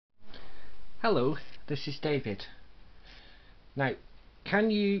Hello, this is David. Now, can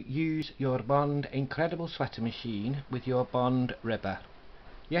you use your Bond Incredible Sweater machine with your Bond ribber?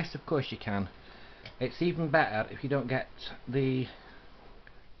 Yes, of course you can. It's even better if you don't get the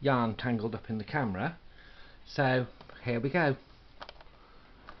yarn tangled up in the camera. So, here we go.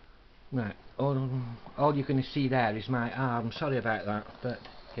 Right, all you're going to see there is my arm. Sorry about that, but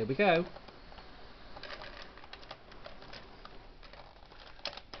here we go.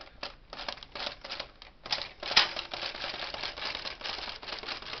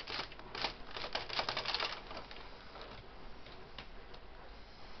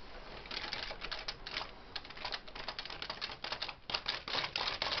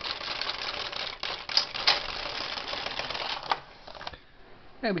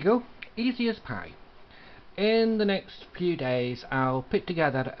 There we go, easy as pie. In the next few days I'll put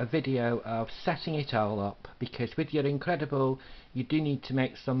together a video of setting it all up, because with your Incredible you do need to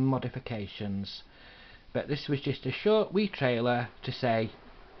make some modifications. But this was just a short wee trailer to say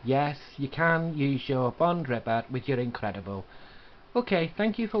yes, you can use your Bond ribber with your Incredible. Okay,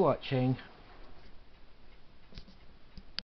 thank you for watching.